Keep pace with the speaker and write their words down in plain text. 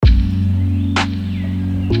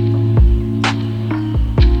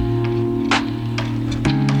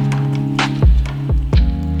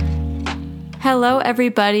Hello,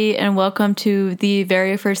 everybody, and welcome to the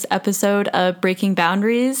very first episode of Breaking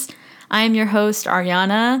Boundaries. I am your host,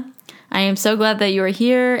 Ariana. I am so glad that you are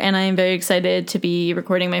here, and I am very excited to be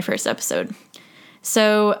recording my first episode.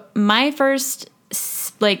 So, my first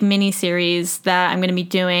mini series that I'm going to be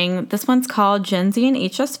doing, this one's called Gen Z and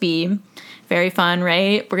HSV. Very fun,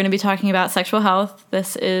 right? We're going to be talking about sexual health.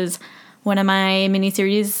 This is one of my mini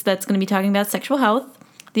series that's going to be talking about sexual health.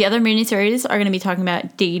 The other mini-series are going to be talking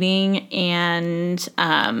about dating and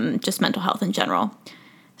just mental health in general.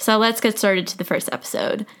 So let's get started to the first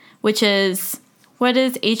episode, which is, what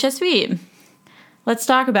is HSV? Let's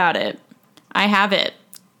talk about it. I have it.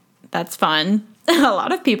 That's fun. A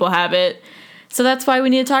lot of people have it. So that's why we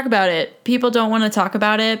need to talk about it. People don't want to talk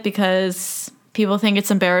about it because people think it's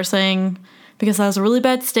embarrassing, because it has a really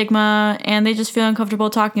bad stigma, and they just feel uncomfortable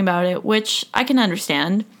talking about it, which I can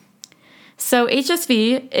understand. So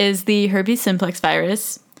HSV is the herpes simplex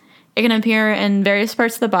virus. It can appear in various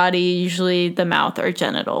parts of the body, usually the mouth or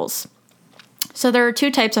genitals. So there are two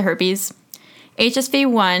types of herpes.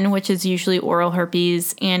 HSV1, which is usually oral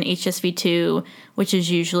herpes, and HSV2, which is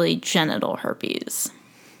usually genital herpes.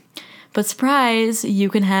 But surprise, you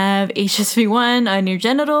can have HSV1 on your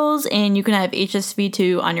genitals, and you can have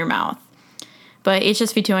HSV2 on your mouth. But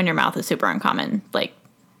HSV2 on your mouth is super uncommon.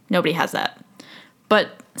 Nobody has that.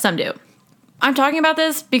 But some do. I'm talking about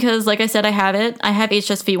this because, like I said, I have it. I have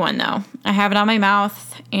HSV1, though. I have it on my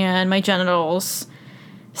mouth and my genitals.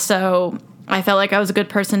 So I felt like I was a good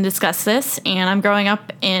person to discuss this. And I'm growing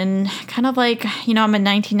up in kind of I'm a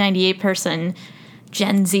 1998 person,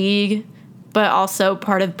 Gen Z, but also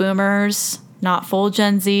part of boomers. Not full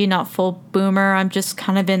Gen Z, not full boomer. I'm just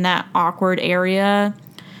kind of in that awkward area.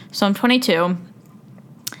 So I'm 22.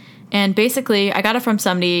 And basically, I got it from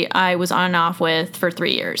somebody I was on and off with for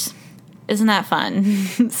 3 years. Isn't that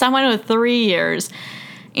fun? Someone with 3 years.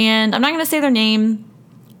 And I'm not going to say their name,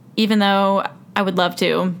 even though I would love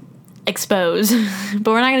to expose. But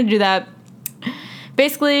we're not going to do that.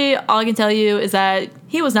 Basically, all I can tell you is that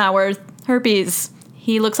he was not worth herpes.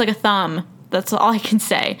 He looks like a thumb. That's all I can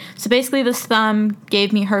say. So basically, this thumb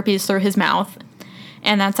gave me herpes through his mouth.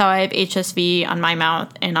 And that's how I have HSV on my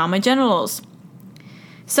mouth and on my genitals.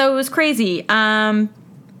 So it was crazy. I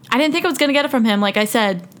didn't think I was going to get it from him, like I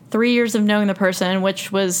said. 3 years of knowing the person,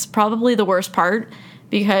 which was probably the worst part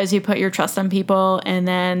because you put your trust on people and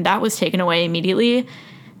then that was taken away immediately.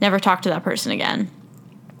 Never talked to that person again.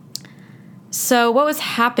 So what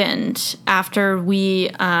happened after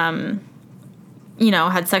we, had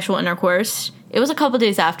sexual intercourse? It was a couple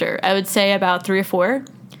days after. I would say about 3 or 4.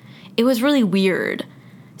 It was really weird.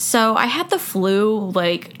 So I had the flu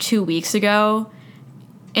 2 weeks ago,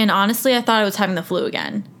 and honestly, I thought I was having the flu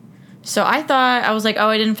again. So I was like, oh,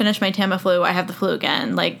 I didn't finish my Tamiflu. I have the flu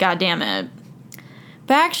again. God damn it.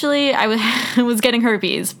 But actually, I was getting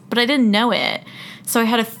herpes, but I didn't know it. So I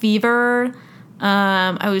had a fever.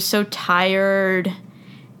 I was so tired.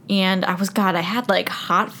 And I had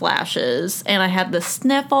hot flashes. And I had the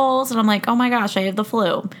sniffles. And I'm like, oh my gosh, I have the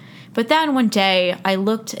flu. But then one day, I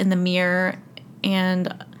looked in the mirror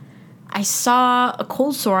and I saw a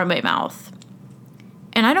cold sore on my mouth.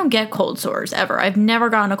 And I don't get cold sores ever. I've never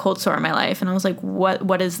gotten a cold sore in my life. And I was like,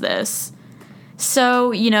 what is this?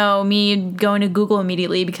 So, me going to Google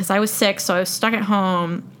immediately because I was sick. So I was stuck at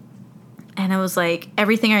home. And I was like,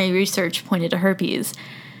 everything I researched pointed to herpes.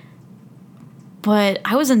 But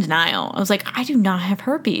I was in denial. I was like, I do not have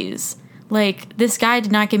herpes. This guy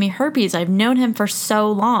did not give me herpes. I've known him for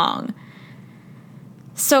so long.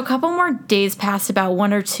 So a couple more days passed, about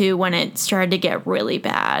 1 or 2, when it started to get really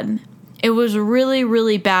bad. It was really,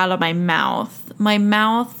 really bad on my mouth. My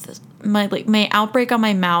outbreak on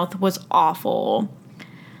my mouth was awful.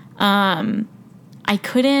 I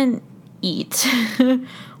couldn't eat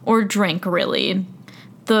or drink, really.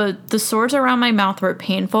 The sores around my mouth were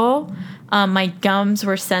painful. My gums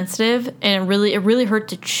were sensitive, and it really hurt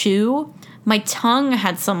to chew. My tongue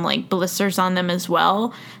had some blisters on them as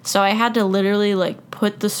well. So I had to literally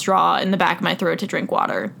put the straw in the back of my throat to drink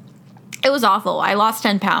water. It was awful. I lost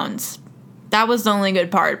 10 pounds. That was the only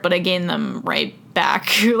good part, but I gained them right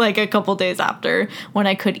back a couple days after when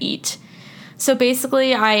I could eat. So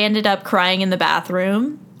basically, I ended up crying in the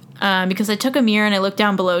bathroom because I took a mirror and I looked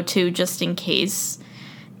down below too, just in case.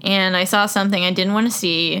 And I saw something I didn't want to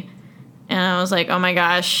see. And I was like, oh my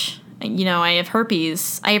gosh, I have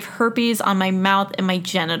herpes. I have herpes on my mouth and my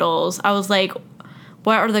genitals. I was like,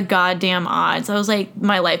 what are the goddamn odds? I was like,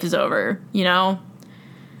 my life is over,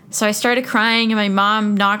 So I started crying, and my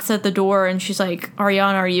mom knocks at the door, and she's like,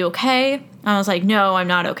 Ariana, are you okay? And I was like, no, I'm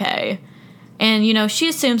not okay. And, she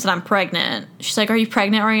assumes that I'm pregnant. She's like, are you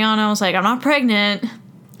pregnant, Ariana? I was like, I'm not pregnant.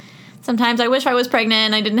 Sometimes I wish I was pregnant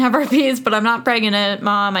and I didn't have herpes, but I'm not pregnant,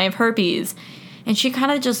 Mom. I have herpes. And she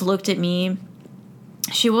kind of just looked at me.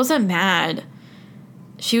 She wasn't mad.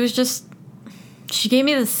 She gave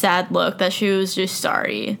me this sad look that she was just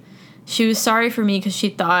sorry. She was sorry for me because she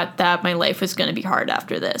thought that my life was going to be hard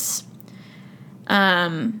after this.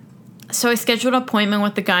 So I scheduled an appointment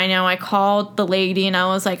with the gyno. I called the lady and I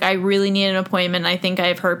was like, I really need an appointment. I think I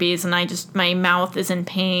have herpes and my mouth is in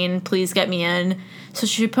pain. Please get me in. So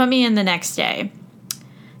she put me in the next day.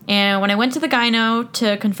 And when I went to the gyno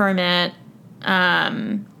to confirm it,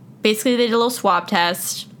 basically they did a little swab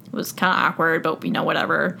test. It was kind of awkward, but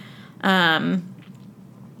whatever. And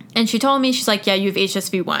she told me, she's like, yeah, you have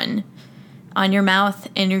HSV1 on your mouth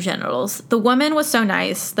and your genitals. The woman was so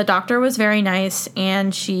nice. The doctor was very nice,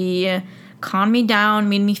 and she calmed me down,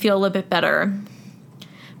 made me feel a little bit better.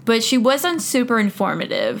 But she wasn't super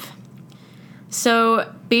informative.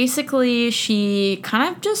 So basically, she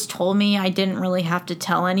kind of just told me I didn't really have to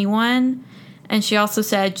tell anyone. And she also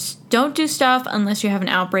said, just don't do stuff unless you have an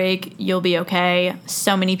outbreak. You'll be okay.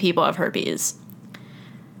 So many people have herpes.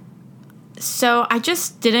 So I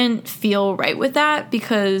just didn't feel right with that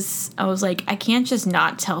because I was like, I can't just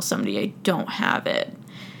not tell somebody I don't have it.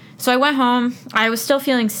 So I went home. I was still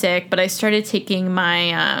feeling sick, but I started taking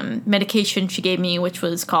my medication she gave me, which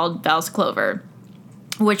was called Valsiclovir,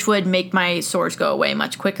 which would make my sores go away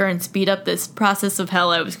much quicker and speed up this process of hell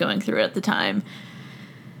I was going through at the time.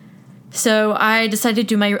 So I decided to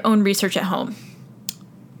do my own research at home.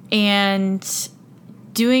 And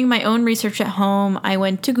doing my own research at home, I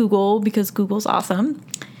went to Google because Google's awesome.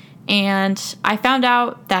 And I found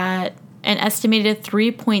out that an estimated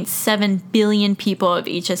 3.7 billion people have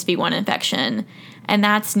HSV1 infection. And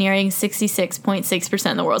that's nearing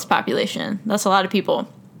 66.6% of the world's population. That's a lot of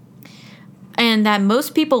people. And that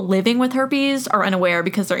most people living with herpes are unaware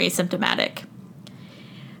because they're asymptomatic.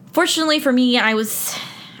 Fortunately for me, I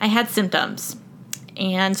had symptoms.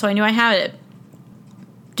 And so I knew I had it.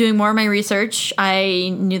 Doing more of my research,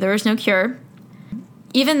 I knew there was no cure.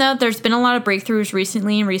 Even though there's been a lot of breakthroughs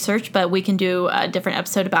recently in research, but we can do a different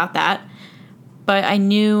episode about that. But I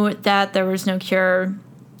knew that there was no cure.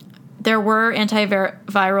 There were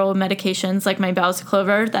antiviral medications like my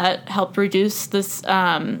Valsiclovir that helped reduce this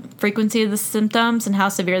frequency of the symptoms and how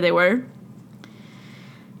severe they were.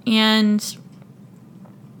 And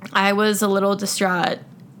I was a little distraught.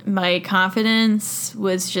 My confidence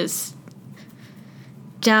was just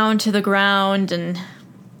down to the ground, and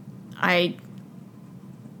I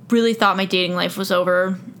really thought my dating life was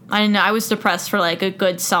over. I was depressed for like a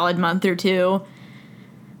good solid month or two.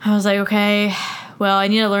 I was like, okay, well, I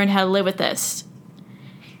need to learn how to live with this.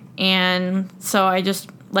 And so I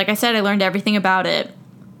just, like I said, I learned everything about it.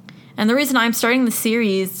 And the reason I'm starting the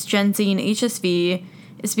series, Gen Z and HSV,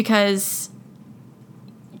 is because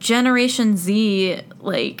Generation Z,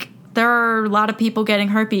 like, there are a lot of people getting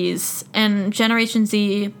herpes, and Generation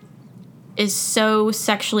Z is so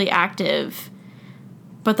sexually active,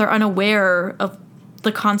 but they're unaware of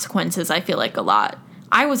the consequences, I feel like, a lot.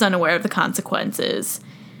 I was unaware of the consequences.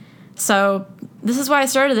 So this is why I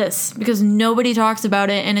started this, because nobody talks about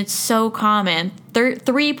it, and it's so common.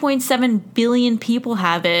 3.7 billion people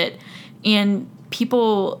have it, and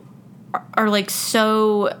people are like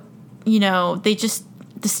so, the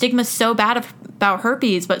stigma's so bad about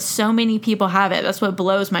herpes, but so many people have it. That's what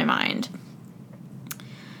blows my mind.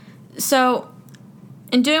 So,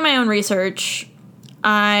 in doing my own research,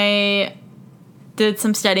 I did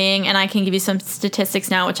some studying, and I can give you some statistics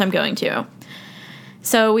now, which I'm going to.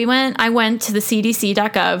 So I went to the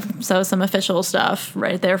cdc.gov, so some official stuff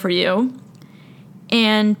right there for you.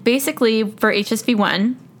 And basically, for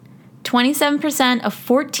HSV1, 27% of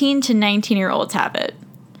 14 to 19-year-olds have it.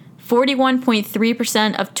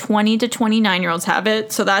 41.3% of 20 to 29-year-olds have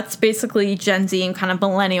it. So that's basically Gen Z and kind of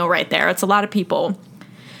millennial right there. It's a lot of people.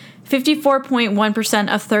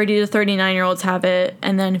 54.1% of 30 to 39-year-olds have it.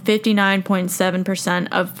 And then 59.7%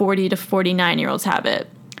 of 40 to 49-year-olds have it.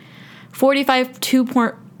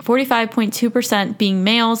 45.2% being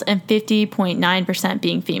males and 50.9%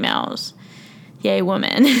 being females. Yay,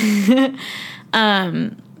 women.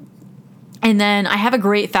 And then I have a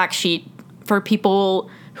great fact sheet for people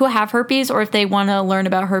who have herpes, or if they want to learn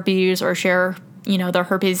about herpes or share, their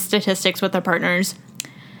herpes statistics with their partners.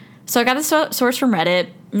 So I got a source from Reddit.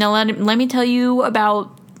 Now let me tell you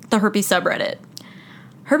about the herpes subreddit.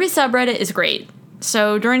 Herpes subreddit is great.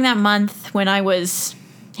 So during that month when I was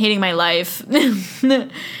hating my life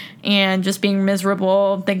and just being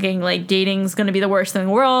miserable, thinking like dating's going to be the worst thing in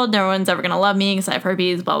the world, no one's ever going to love me because I have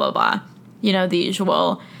herpes, blah, blah, blah. The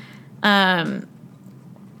usual.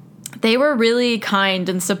 They were really kind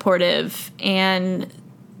and supportive, and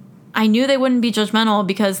I knew they wouldn't be judgmental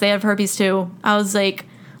because they have herpes too. I was like,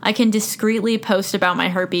 I can discreetly post about my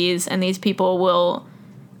herpes and these people will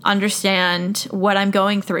understand what I'm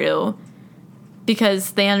going through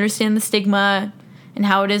because they understand the stigma and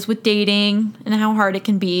how it is with dating and how hard it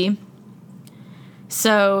can be.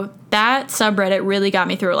 So that subreddit really got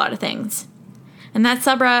me through a lot of things. And that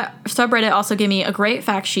subreddit also gave me a great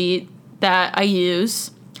fact sheet that I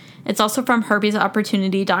use. It's also from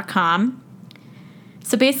herpesopportunity.com.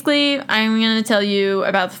 So basically, I'm going to tell you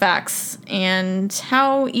about the facts and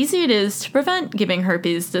how easy it is to prevent giving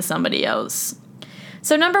herpes to somebody else.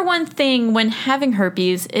 So number one thing when having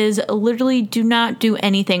herpes is literally do not do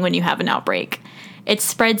anything when you have an outbreak. It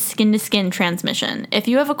spreads skin-to-skin transmission. If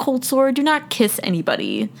you have a cold sore, do not kiss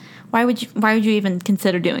anybody. Why would you even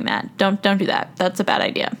consider doing that? Don't do that. That's a bad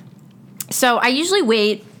idea. So I usually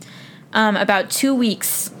wait about 2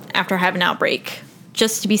 weeks after I have an outbreak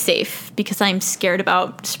just to be safe because I'm scared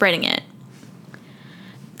about spreading it.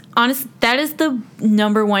 Honestly, that is the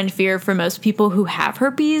number one fear for most people who have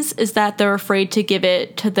herpes is that they're afraid to give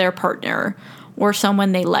it to their partner or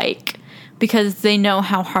someone they like because they know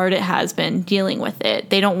how hard it has been dealing with it.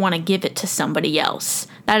 They don't want to give it to somebody else.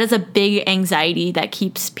 That is a big anxiety that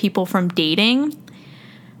keeps people from dating.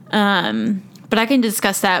 But I can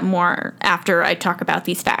discuss that more after I talk about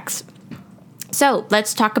these facts. So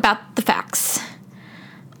let's talk about the facts.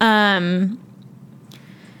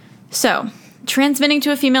 So transmitting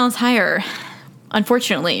to a female is higher,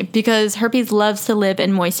 unfortunately, because herpes loves to live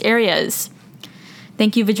in moist areas.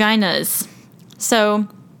 Thank you, vaginas. So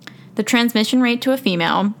the transmission rate to a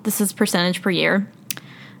female, this is percentage per year,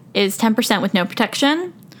 is 10% with no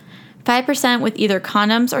protection, 5% with either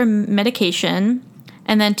condoms or medication,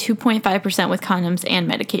 and then 2.5% with condoms and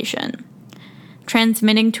medication.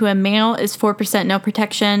 Transmitting to a male is 4% no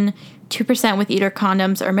protection, 2% with either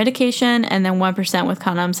condoms or medication, and then 1% with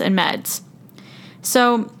condoms and meds.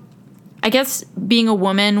 So I guess being a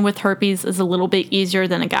woman with herpes is a little bit easier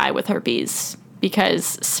than a guy with herpes because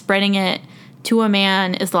spreading it to a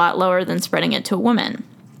man is a lot lower than spreading it to a woman.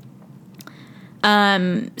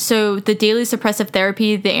 So the daily suppressive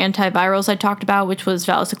therapy, the antivirals I talked about, which was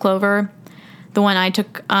valacyclovir, the one I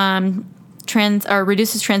took,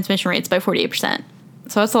 reduces transmission rates by 48%.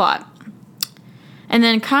 So that's a lot. And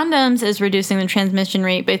then condoms is reducing the transmission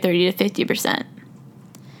rate by 30 to 50%.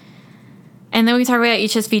 And then we talk about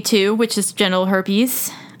HSV2, which is genital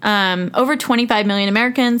herpes. Over 25 million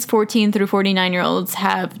Americans, 14 through 49-year-olds,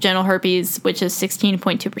 have genital herpes, which is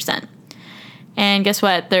 16.2%. And guess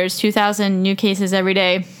what? There's 2,000 new cases every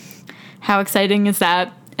day. How exciting is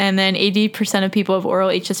that? And then 80% of people have oral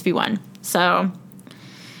HSV1. So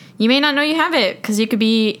you may not know you have it because you could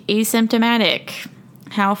be asymptomatic.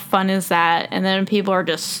 How fun is that? And then people are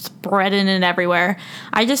just spreading it everywhere.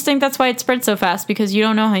 I just think that's why it spreads so fast because you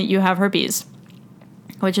don't know you have herpes,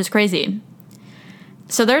 which is crazy.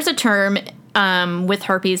 So there's a term with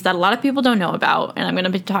herpes that a lot of people don't know about, and I'm going to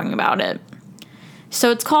be talking about it.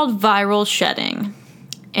 So it's called viral shedding.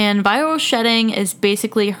 And viral shedding is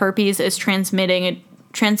basically herpes is transmitted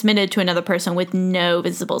to another person with no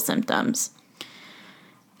visible symptoms.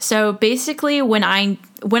 So basically when I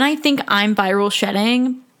think I'm viral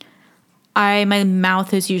shedding, my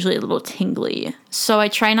mouth is usually a little tingly. So I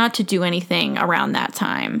try not to do anything around that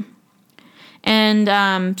time. And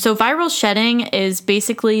so viral shedding is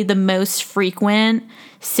basically the most frequent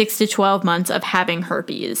 6 to 12 months of having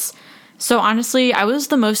herpes. So honestly, I was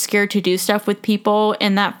the most scared to do stuff with people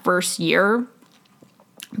in that first year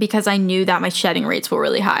because I knew that my shedding rates were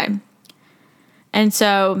really high. And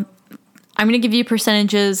so I'm going to give you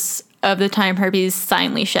percentages of the time herpes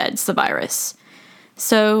silently sheds the virus.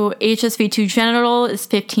 So HSV2 genital is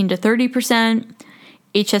 15 to 30%.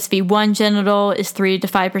 HSV1 genital is 3 to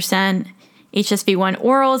 5%. HSV1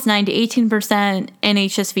 oral is 9 to 18%. And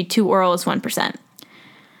HSV2 oral is 1%.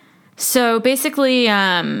 So basically,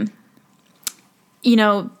 the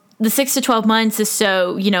 6 to 12 months is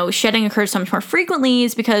so, shedding occurs so much more frequently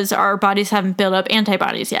is because our bodies haven't built up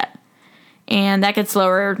antibodies yet. And that gets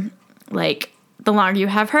lower the longer you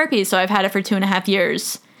have herpes. So I've had it for 2.5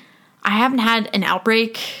 years. I haven't had an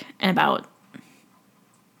outbreak in about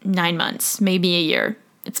 9 months, maybe a year.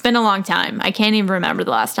 It's been a long time. I can't even remember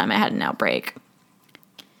the last time I had an outbreak.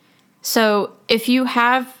 So if you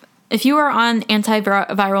are on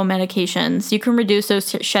antiviral medications, you can reduce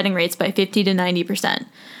those shedding rates by 50 to 90%.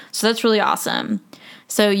 So that's really awesome.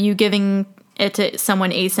 So you giving it to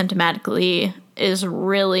someone asymptomatically is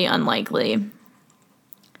really unlikely.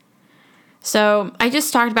 So I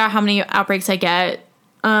just talked about how many outbreaks I get.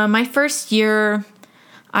 My first year,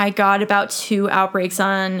 I got about 2 outbreaks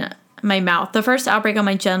on my mouth. The first outbreak on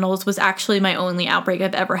my genitals was actually my only outbreak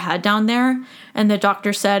I've ever had down there. And the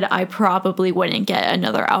doctor said I probably wouldn't get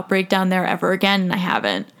another outbreak down there ever again, and I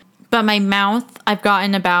haven't. But my mouth, I've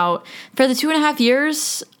gotten about, for the 2.5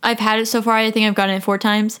 years I've had it so far, I think I've gotten it 4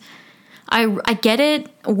 times. I get it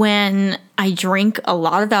when I drink a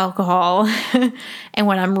lot of alcohol and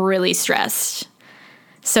when I'm really stressed.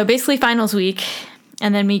 So basically finals week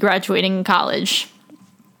and then me graduating college.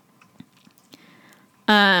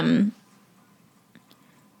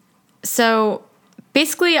 So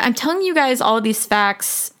basically I'm telling you guys all of these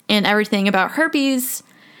facts and everything about herpes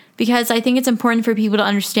because I think it's important for people to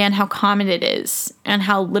understand how common it is and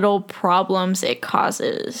how little problems it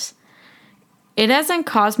causes. It hasn't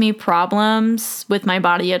caused me problems with my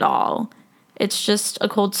body at all. It's just a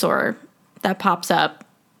cold sore that pops up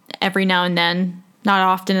every now and then, not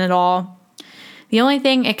often at all. The only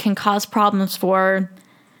thing it can cause problems for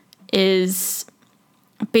is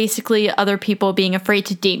basically other people being afraid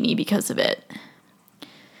to date me because of it.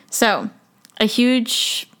 So, a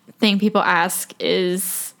huge thing people ask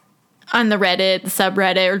is on the Reddit, the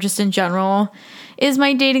subreddit, or just in general, is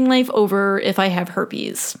my dating life over if I have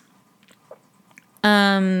herpes?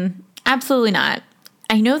 Absolutely not.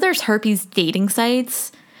 I know there's herpes dating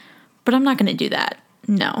sites, but I'm not going to do that.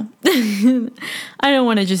 No. I don't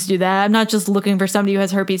want to just do that. I'm not just looking for somebody who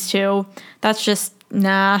has herpes too. That's just,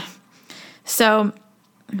 nah. So,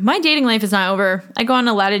 my dating life is not over. I go on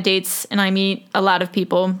a lot of dates and I meet a lot of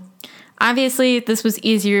people. Obviously, this was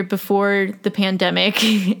easier before the pandemic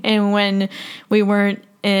and when we weren't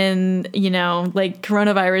in, like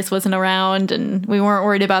coronavirus wasn't around and we weren't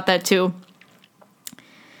worried about that too.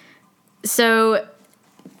 So,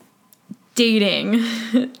 dating.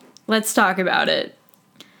 Let's talk about it.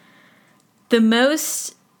 The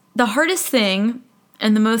hardest thing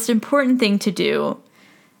and the most important thing to do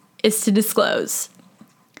is to disclose.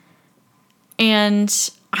 And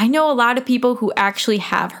I know a lot of people who actually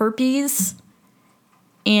have herpes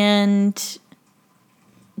and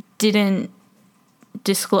didn't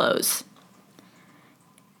disclose.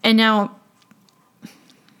 And now,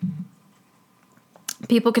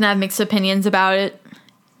 people can have mixed opinions about it.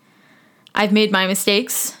 I've made my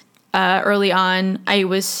mistakes. Early on, I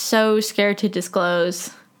was so scared to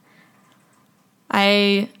disclose.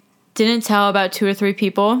 I didn't tell about 2 or 3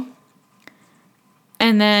 people.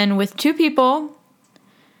 And then with 2 people,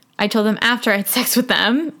 I told them after I had sex with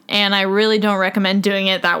them, and I really don't recommend doing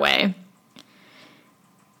it that way.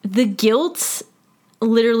 The guilt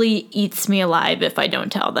literally eats me alive if I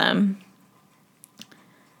don't tell them.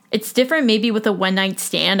 It's different maybe with a one-night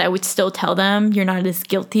stand. I would still tell them you're not as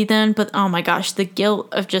guilty then, but oh my gosh, the guilt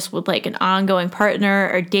of just with like an ongoing partner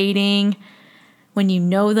or dating when you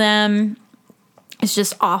know them is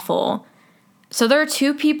just awful. So there are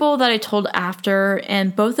 2 people that I told after,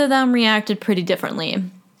 and both of them reacted pretty differently.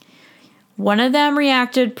 One of them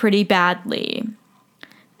reacted pretty badly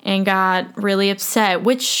and got really upset,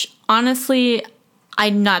 which honestly,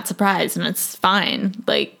 I'm not surprised, and it's fine.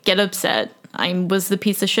 Like, get upset. I was the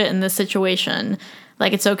piece of shit in this situation.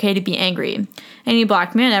 Like, it's okay to be angry. And he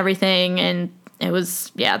blocked me on everything, and it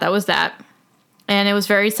was, that was that. And it was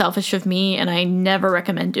very selfish of me, and I never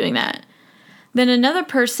recommend doing that. Then another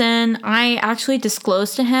person, I actually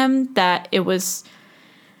disclosed to him that it was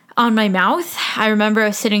on my mouth. I remember I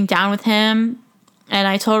was sitting down with him, and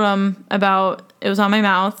I told him about it was on my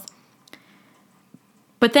mouth.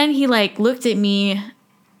 But then he, looked at me,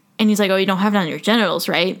 and he's like, oh, you don't have it on your genitals,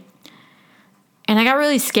 right? And I got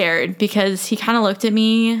really scared because he kind of looked at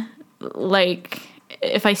me like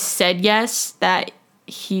if I said yes, that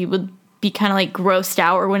he would be kind of grossed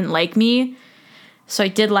out or wouldn't like me. So I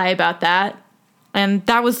did lie about that. And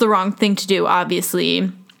that was the wrong thing to do,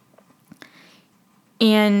 obviously.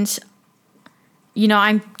 And,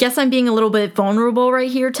 I guess I'm being a little bit vulnerable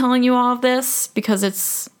right here telling you all of this because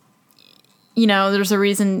it's, there's a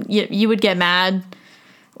reason you would get mad.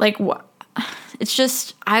 It's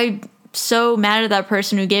just, I'm so mad at that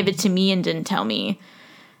person who gave it to me and didn't tell me.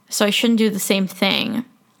 So I shouldn't do the same thing.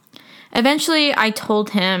 Eventually, I told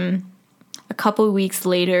him a couple of weeks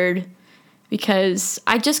later because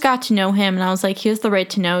I just got to know him and I was like, he has the right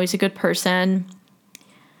to know. He's a good person.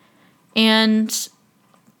 And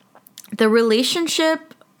the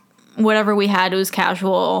relationship, whatever we had, it was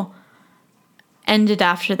casual, ended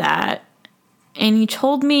after that. And he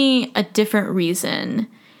told me a different reason.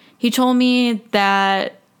 He told me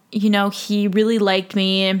that, he really liked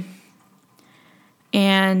me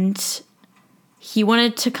and he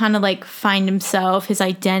wanted to kind of find himself, his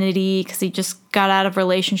identity, because he just got out of a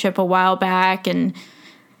relationship a while back and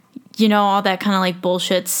all that kind of like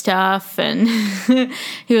bullshit stuff. And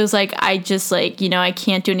he was like, I just like, I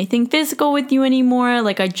can't do anything physical with you anymore.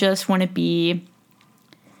 Like, I just want to be,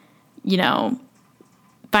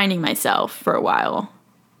 finding myself for a while.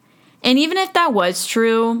 And even if that was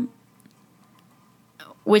true,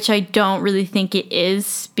 which I don't really think it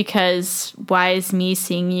is, because why is me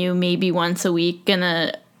seeing you maybe once a week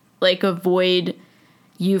gonna like avoid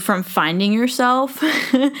you from finding yourself?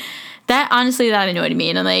 That annoyed me.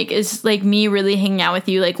 And like, is like me really hanging out with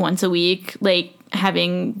you like once a week, like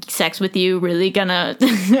having sex with you really gonna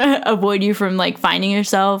avoid you from like finding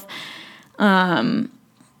yourself?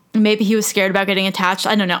 Maybe he was scared about getting attached.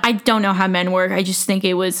 I don't know. I don't know how men work. I just think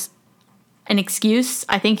it was an excuse.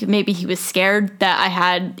 I think maybe he was scared that I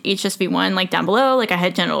had HSV1 like down below, like I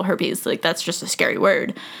had genital herpes. Like, that's just a scary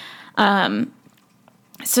word.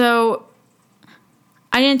 So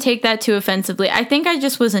I didn't take that too offensively. I think I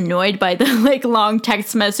just was annoyed by the like long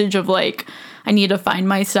text message of like, I need to find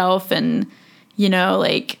myself, and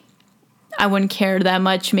like I wouldn't care that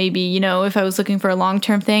much maybe, if I was looking for a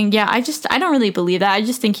long-term thing. Yeah, I don't really believe that. I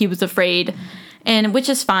just think he was afraid, and which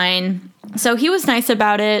is fine. So he was nice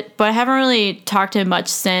about it, but I haven't really talked to him much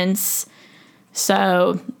since.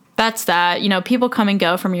 So that's that. People come and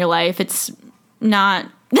go from your life. It's not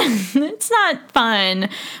it's not fun,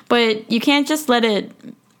 but you can't just let it,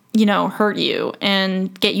 hurt you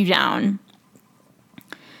and get you down.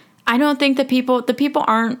 I don't think the people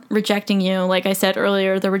aren't rejecting you. Like I said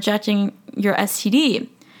earlier, they're rejecting your STD.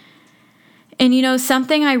 And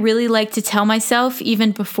something I really like to tell myself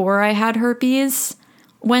even before I had herpes,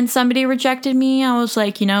 when somebody rejected me, I was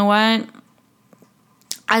like, you know what?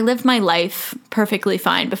 I lived my life perfectly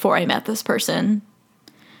fine before I met this person.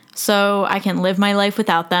 So I can live my life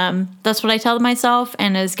without them. That's what I tell myself,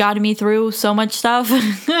 and has gotten me through so much stuff.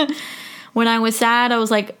 When I was sad, I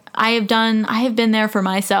was like, I have been there for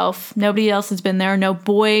myself. Nobody else has been there. No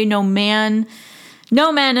boy, no man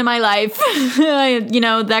in my life.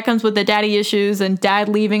 That comes with the daddy issues and dad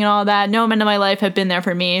leaving and all that. No men in my life have been there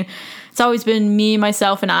for me. It's always been me,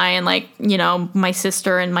 myself, and I, and like, my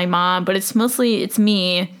sister and my mom, but it's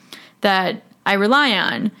me that I rely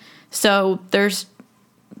on. So there's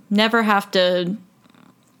never have to,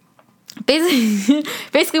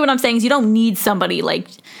 basically what I'm saying is you don't need somebody. Like,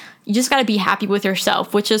 you just got to be happy with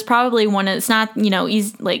yourself, which is probably it's not,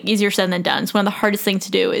 easier said than done. It's one of the hardest things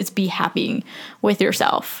to do is be happy with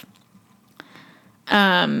yourself.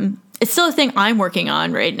 It's still a thing I'm working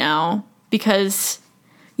on right now because,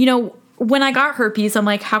 when I got herpes, I'm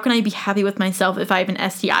like, how can I be happy with myself if I have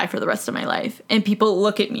an STI for the rest of my life? And people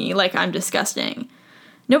look at me like I'm disgusting.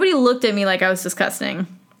 Nobody looked at me like I was disgusting.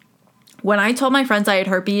 When I told my friends I had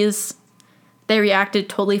herpes, they reacted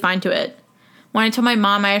totally fine to it. When I told my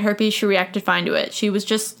mom I had herpes, she reacted fine to it. She was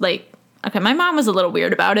just like, okay, my mom was a little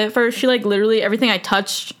weird about it first. She like literally everything I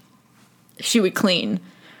touched, she would clean.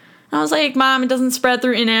 And I was like, Mom, it doesn't spread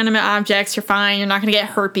through inanimate objects. You're fine. You're not going to get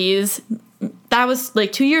herpes. That was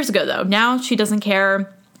like 2 years ago though. Now she doesn't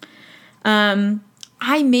care.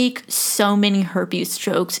 I make so many herpes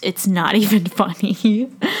jokes. It's not even funny.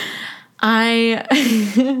 I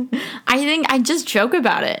think I just joke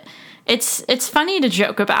about it. It's funny to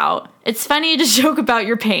joke about. It's funny to joke about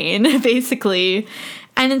your pain, basically.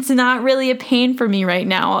 And it's not really a pain for me right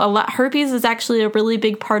now. Herpes is actually a really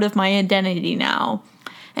big part of my identity now.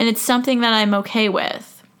 And it's something that I'm okay with.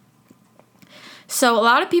 So a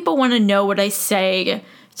lot of people want to know what I say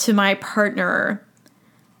to my partner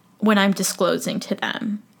when I'm disclosing to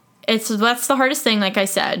them. That's the hardest thing, like I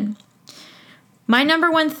said. My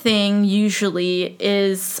number one thing usually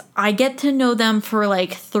is I get to know them for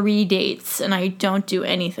like 3 dates and I don't do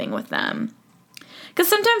anything with them. Because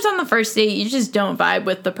sometimes on the first date, you just don't vibe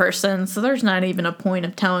with the person. So there's not even a point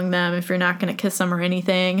of telling them if you're not going to kiss them or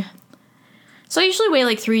anything. So I usually wait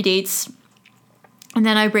like 3 dates and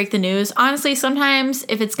then I break the news. Honestly, sometimes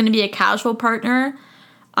if it's going to be a casual partner,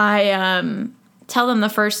 I tell them the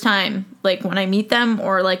first time, like when I meet them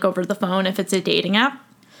or like over the phone if it's a dating app.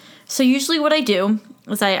 So usually what I do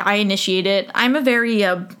is I initiate it. I'm a very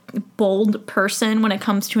bold person when it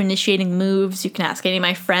comes to initiating moves. You can ask any of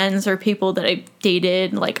my friends or people that I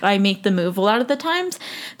dated. Like, I make the move a lot of the times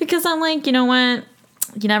because I'm like, you know what?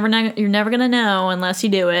 You never know. You're never going to know unless you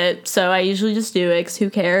do it. So I usually just do it because who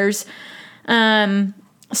cares?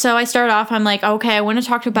 So I start off, I'm like, okay, I want to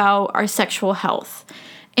talk about our sexual health.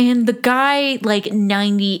 And the guy, like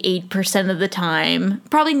 98% of the time,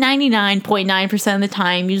 probably 99.9% of the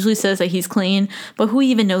time, usually says that he's clean. But who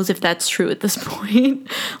even knows if that's true at this point?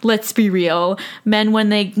 Let's be real. Men, when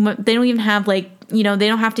they don't even have like, they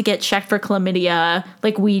don't have to get checked for chlamydia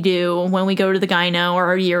like we do when we go to the gyno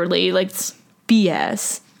or yearly. Like, it's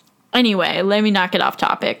BS. Anyway, let me not get off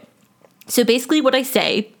topic. So basically what I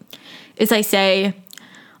say is I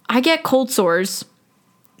get cold sores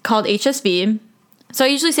called HSV. So I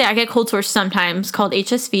usually say I get cold sores sometimes called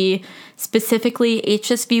HSV, specifically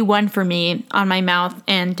HSV1 for me on my mouth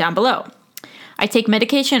and down below. I take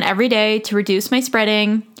medication every day to reduce my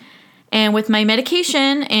spreading. And with my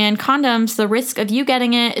medication and condoms, the risk of you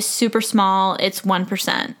getting it is super small. It's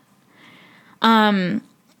 1%.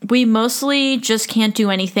 We mostly just can't do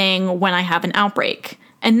anything when I have an outbreak.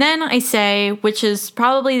 And then I say, which is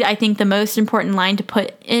probably, I think, the most important line to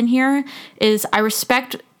put in here, is I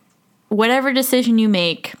respect whatever decision you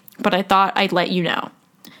make, but I thought I'd let you know.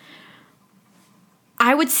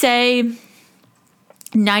 I would say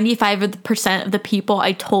 95% of the people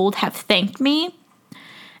I told have thanked me,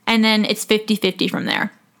 and then it's 50-50 from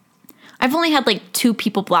there. I've only had like 2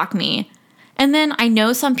 people block me. And then I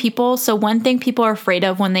know some people, so one thing people are afraid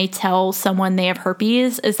of when they tell someone they have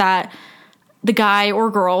herpes is that the guy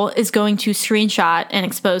or girl is going to screenshot and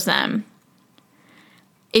expose them.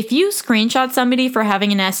 If you screenshot somebody for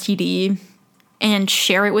having an STD and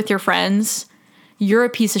share it with your friends, you're a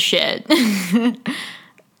piece of shit.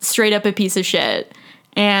 Straight up a piece of shit.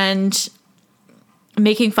 And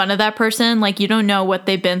making fun of that person, like, you don't know what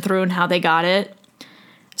they've been through and how they got it.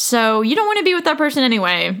 So you don't want to be with that person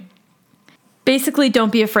anyway. Basically,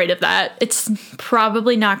 don't be afraid of that. It's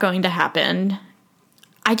probably not going to happen.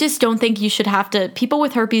 I just don't think you should have to. People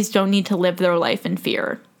with herpes don't need to live their life in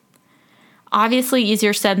fear. Obviously,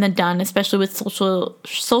 easier said than done, especially with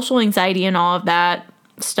social anxiety and all of that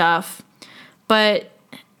stuff. But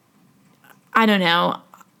I don't know.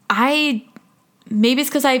 Maybe it's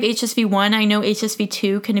because I have HSV1. I know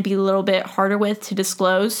HSV2 can be a little bit harder with to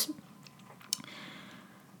disclose.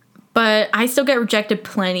 But I still get rejected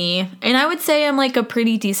plenty. And I would say I'm like a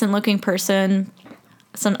pretty decent looking person.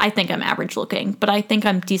 I think I'm average looking, but I think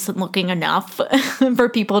I'm decent looking enough for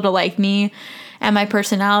people to like me. And my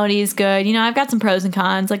personality is good. You know, I've got some pros and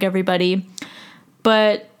cons like everybody.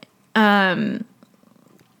 But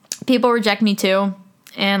people reject me too.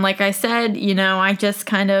 And like I said, you know, I just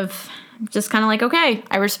kind of like, okay,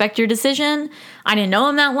 I respect your decision. I didn't know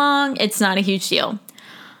him that long. It's not a huge deal.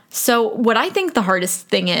 So what I think the hardest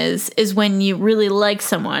thing is when you really like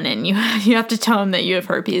someone and you have to tell them that you have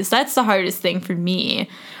herpes. That's the hardest thing for me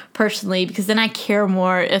personally, because then I care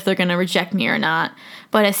more if they're going to reject me or not.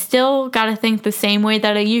 But I still got to think the same way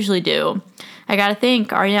that I usually do. I got to think,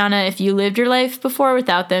 Ariana, if you lived your life before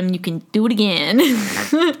without them, you can do it again.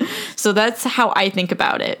 So that's how I think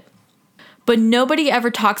about it. But nobody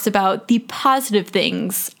ever talks about the positive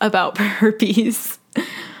things about herpes.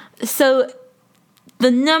 So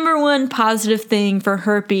the number one positive thing for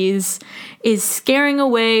herpes is scaring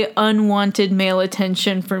away unwanted male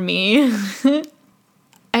attention for me.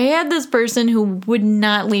 I had this person who would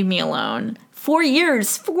not leave me alone. 4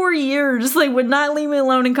 years, like would not leave me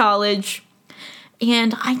alone in college.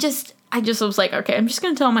 And I just was like, okay, I'm just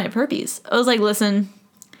going to tell him I have herpes. I was like, listen,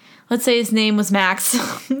 let's say his name was Max.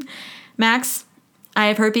 Max, I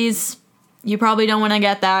have herpes. You probably don't want to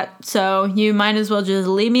get that, so you might as well just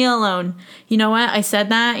leave me alone. You know what? I said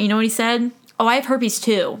that. You know what he said? Oh, I have herpes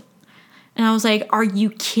too. And I was like, are you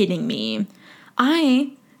kidding me?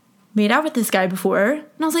 I made out with this guy before, and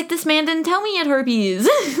I was like, this man didn't tell me he had herpes.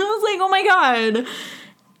 I was like, oh my God.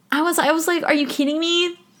 I was like, are you kidding me?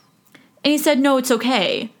 And he said, no, it's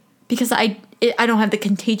okay, because I don't have the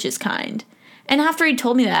contagious kind. And after he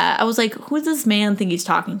told me that, I was like, who does this man think he's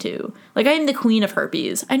talking to? Like, I am the queen of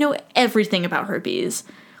herpes. I know everything about herpes.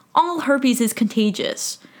 All herpes is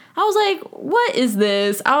contagious. I was like, what is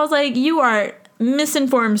this? I was like, you are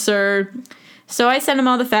misinformed, sir. So I sent him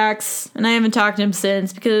all the facts, and I haven't talked to him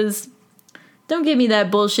since, because don't give me that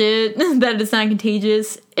bullshit that it's not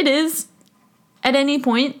contagious. It is. At any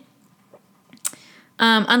point.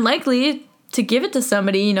 Unlikely to give it to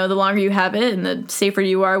somebody, you know, the longer you have it and the safer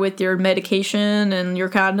you are with your medication and your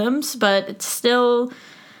condoms, but it's still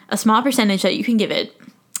a small percentage that you can give it.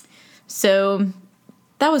 So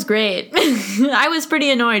that was great. I was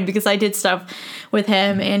pretty annoyed because I did stuff with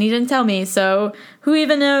him and he didn't tell me. So who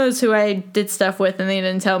even knows who I did stuff with and they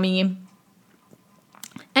didn't tell me.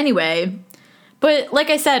 Anyway, but like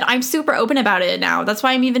I said, I'm super open about it now. That's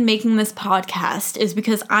why I'm even making this podcast, is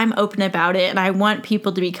because I'm open about it and I want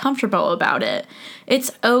people to be comfortable about it. It's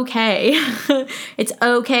okay. It's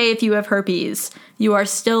okay if you have herpes. You are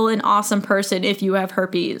still an awesome person if you have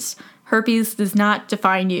herpes. Herpes does not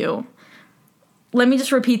define you. Let me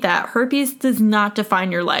just repeat that. Herpes does not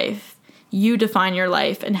define your life. You define your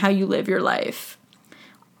life and how you live your life.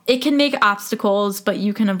 It can make obstacles, but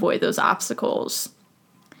you can avoid those obstacles.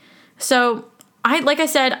 So, like I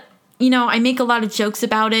said, I make a lot of jokes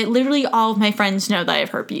about it. Literally all of my friends know that I have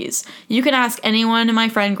herpes. You can ask anyone in my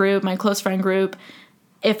friend group, my close friend group,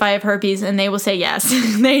 if I have herpes, and they will say yes.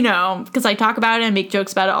 They know, because I talk about it and make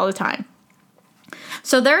jokes about it all the time.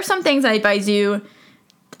 So there are some things I advise you,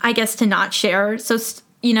 I guess, to not share. So,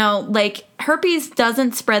 like herpes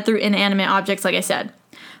doesn't spread through inanimate objects, like I said.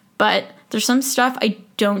 But there's some stuff I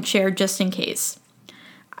don't share just in case.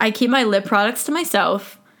 I keep my lip products to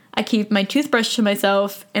myself. I keep my toothbrush to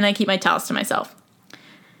myself, and I keep my towels to myself.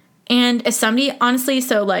 And if somebody, honestly,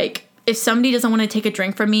 if somebody doesn't want to take a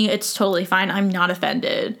drink from me, it's totally fine. I'm not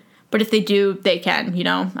offended. But if they do, they can,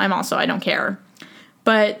 I don't care.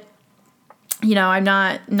 But, I'm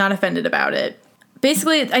not offended about it.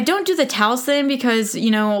 Basically, I don't do the towels thing because,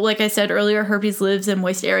 like I said earlier, herpes lives in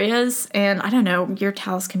moist areas. And I don't know, your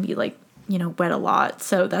towels can be wet a lot.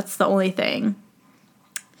 So that's the only thing.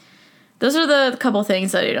 Those are the couple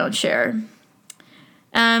things that I don't share.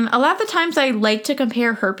 A lot of the times I like to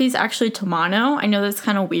compare herpes actually to mono. I know that's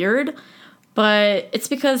kind of weird, but it's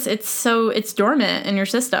because it's dormant in your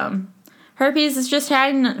system. Herpes is just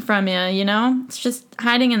hiding from you, It's just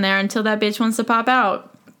hiding in there until that bitch wants to pop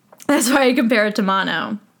out. That's why I compare it to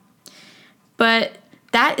mono. But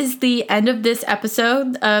that is the end of this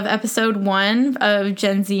episode of episode 1 of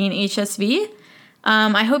Gen Z and HSV.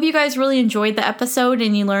 I hope you guys really enjoyed the episode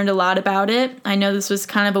and you learned a lot about it. I know this was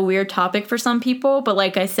kind of a weird topic for some people, but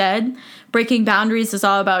like I said, breaking boundaries is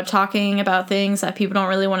all about talking about things that people don't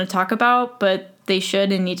really want to talk about, but they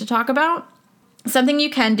should and need to talk about. Something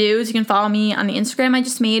you can do is you can follow me on the Instagram I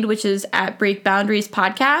just made, which is at Break Boundaries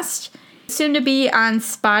Podcast. Soon to be on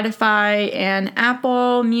Spotify and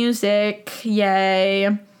Apple Music. Yay.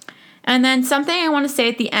 And then something I want to say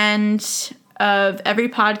at the end of every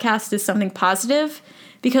podcast is something positive,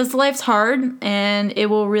 because life's hard and it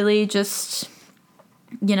will really just,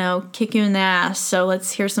 kick you in the ass. So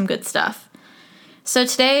let's hear some good stuff. So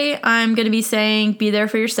today I'm going to be saying, be there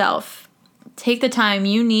for yourself. Take the time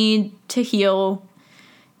you need to heal,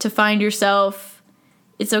 to find yourself.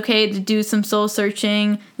 It's okay to do some soul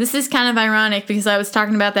searching. This is kind of ironic because I was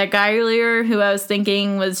talking about that guy earlier who I was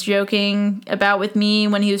thinking was joking about with me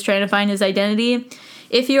when he was trying to find his identity.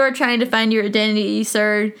 If you are trying to find your identity,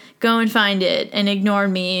 sir, go and find it and ignore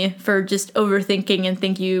me for just overthinking and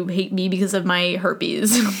think you hate me because of my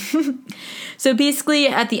herpes. So basically,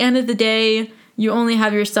 at the end of the day, you only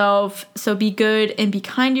have yourself, so be good and be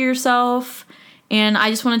kind to yourself. And I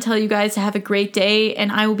just want to tell you guys to have a great day,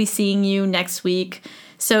 and I will be seeing you next week.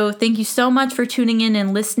 So thank you so much for tuning in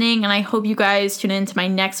and listening, and I hope you guys tune in to my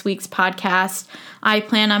next week's podcast. I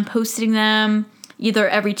plan on posting them either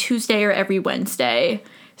every Tuesday or every Wednesday.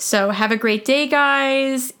 So have a great day,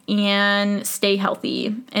 guys, and stay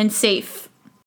healthy and safe.